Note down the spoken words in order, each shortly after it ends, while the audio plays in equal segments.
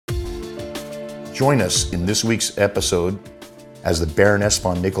Join us in this week's episode as the Baroness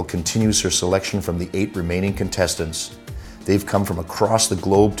von Nickel continues her selection from the 8 remaining contestants. They've come from across the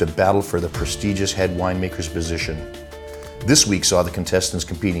globe to battle for the prestigious head winemaker's position. This week saw the contestants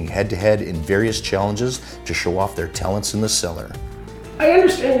competing head-to-head in various challenges to show off their talents in the cellar. I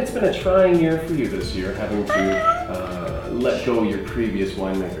understand it's been a trying year for you this year, having to let go your previous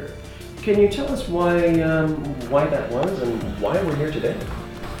winemaker. Can you tell us why that was and why we're here today?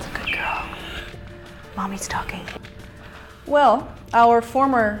 It's a good girl. Mommy's talking. Well, our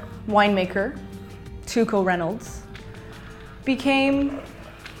former winemaker, Tuco Reynolds, became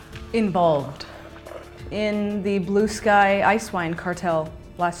involved in the Blue Sky Ice Wine cartel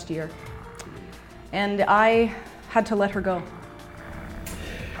last year, and I had to let her go.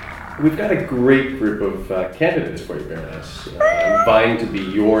 We've got a great group of candidates for you, Baroness, vying to be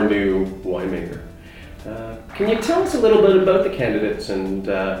your new winemaker. Can you tell us a little bit about the candidates and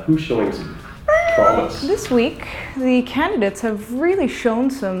who's showing some promise? This week, the candidates have really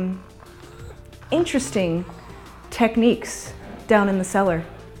shown some interesting techniques down in the cellar.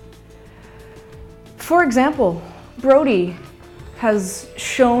 For example, Brody has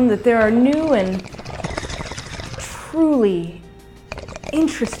shown that there are new and truly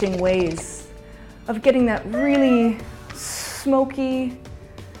interesting ways of getting that really smoky,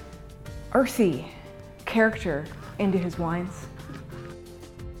 earthy character into his wines.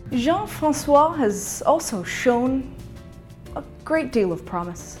 Jean-Francois has also shown a great deal of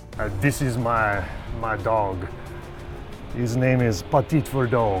promise. This is my dog. His name is Petit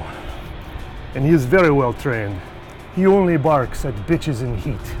Verdot, and he is very well trained. He only barks at bitches in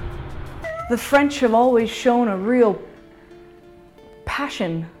heat. The French have always shown a real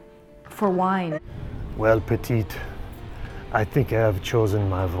passion for wine. Well, Petit, I think I have chosen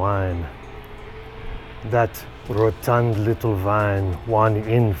my vine. That rotund little vine won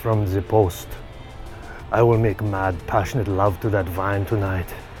in from the post. I will make mad, passionate love to that vine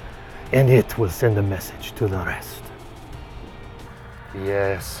tonight, and it will send a message to the rest.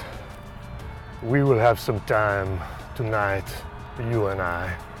 Yes, we will have some time tonight, you and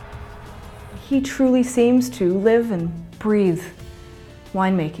I. He truly seems to live and breathe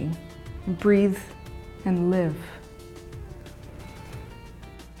winemaking, breathe and live.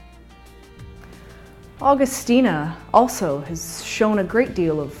 Augustina also has shown a great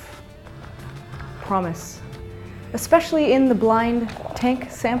deal of promise, especially in the blind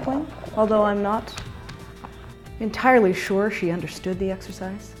tank sampling, although I'm not entirely sure she understood the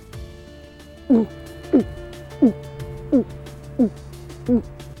exercise.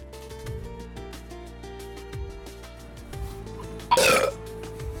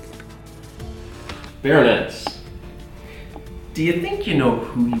 Baroness, do you think you know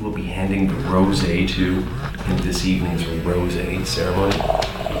who you will be handing the rosé to in this evening's rosé ceremony?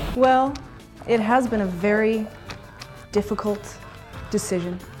 Well, it has been a very difficult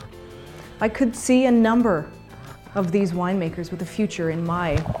decision. I could see a number of these winemakers with a future in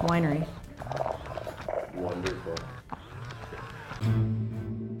my winery. Wonderful.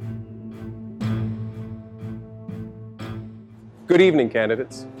 Good evening,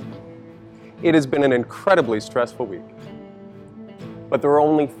 candidates. It has been an incredibly stressful week, but there are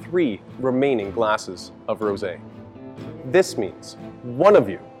only 3 remaining glasses of rosé. This means one of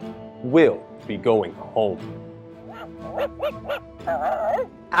you will be going home.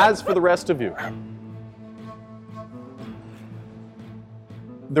 As for the rest of you,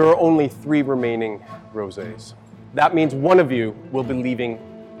 there are only 3 remaining rosés. That means one of you will be leaving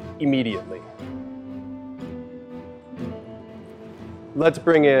immediately. Let's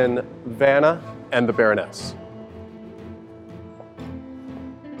bring in Vanna and the Baroness.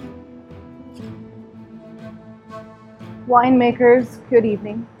 Winemakers, good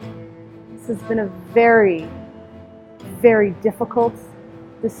evening. This has been a very, very difficult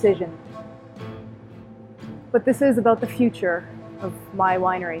decision. But this is about the future of my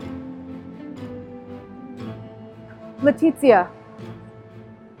winery. Letizia,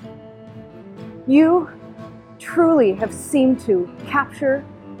 you truly have seemed to capture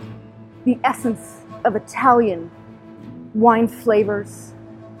the essence of Italian wine flavors.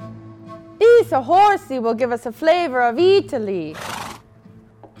 This horsey will give us a flavor of Italy.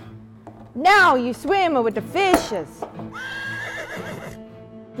 Now you swim with the fishes.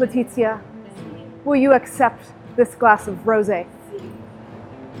 Letizia, will you accept this glass of rosé?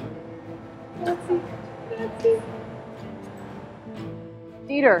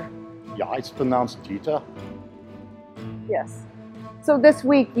 Dieter. Yeah, it's pronounced Dieter. Yes. So this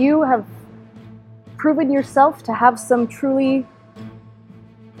week you have proven yourself to have some truly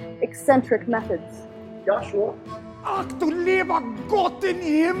eccentric methods. Ja, sure. Ach du lieber Gott im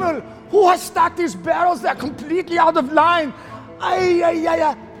Himmel! Who has stacked these barrels? They're completely out of line.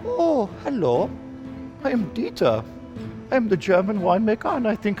 Oh, hello. I am Dieter. I am the German winemaker, and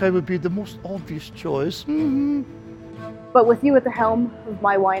I think I would be the most obvious choice. But with you at the helm of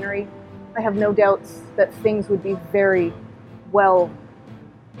my winery, I have no doubts that things would be very well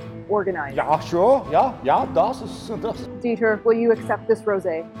organized. Ja, sure. Ja, das ist. Dieter, will you accept this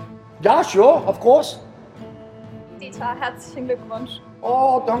rosé? Ja, sure, of course. Dieter, herzlichen Glückwunsch.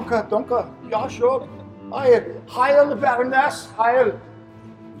 Oh, danke. Ja, sure. Heil the Baroness, heil.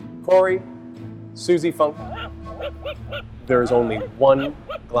 Corey, Susie Funk, there is only one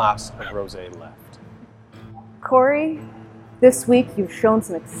glass of rosé left. Corey, this week you've shown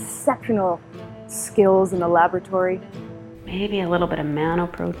some exceptional skills in the laboratory. Maybe a little bit of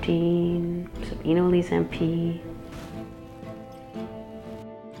manoprotein, some enolase MP.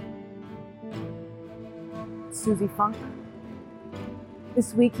 Susie Funk,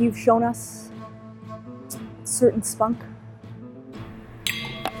 this week you've shown us certain spunk.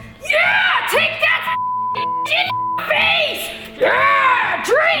 Yeah! Take that in your face! Yeah!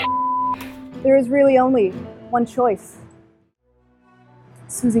 Drink! There is really only one choice.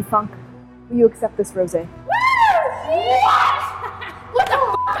 Susie Funk, will you accept this rosé? What? What the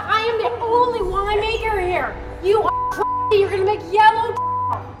f***? I am the only winemaker here. You are you're gonna make yellow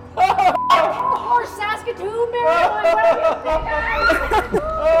or Saskatoon berry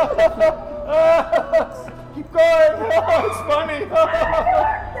Keep going. It's funny.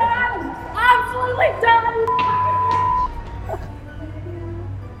 done. Absolutely done.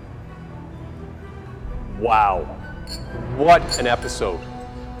 Wow, what an episode.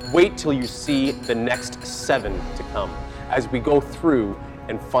 Wait till you see the next 7 to come as we go through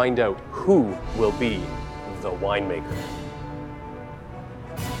and find out who will be the winemaker.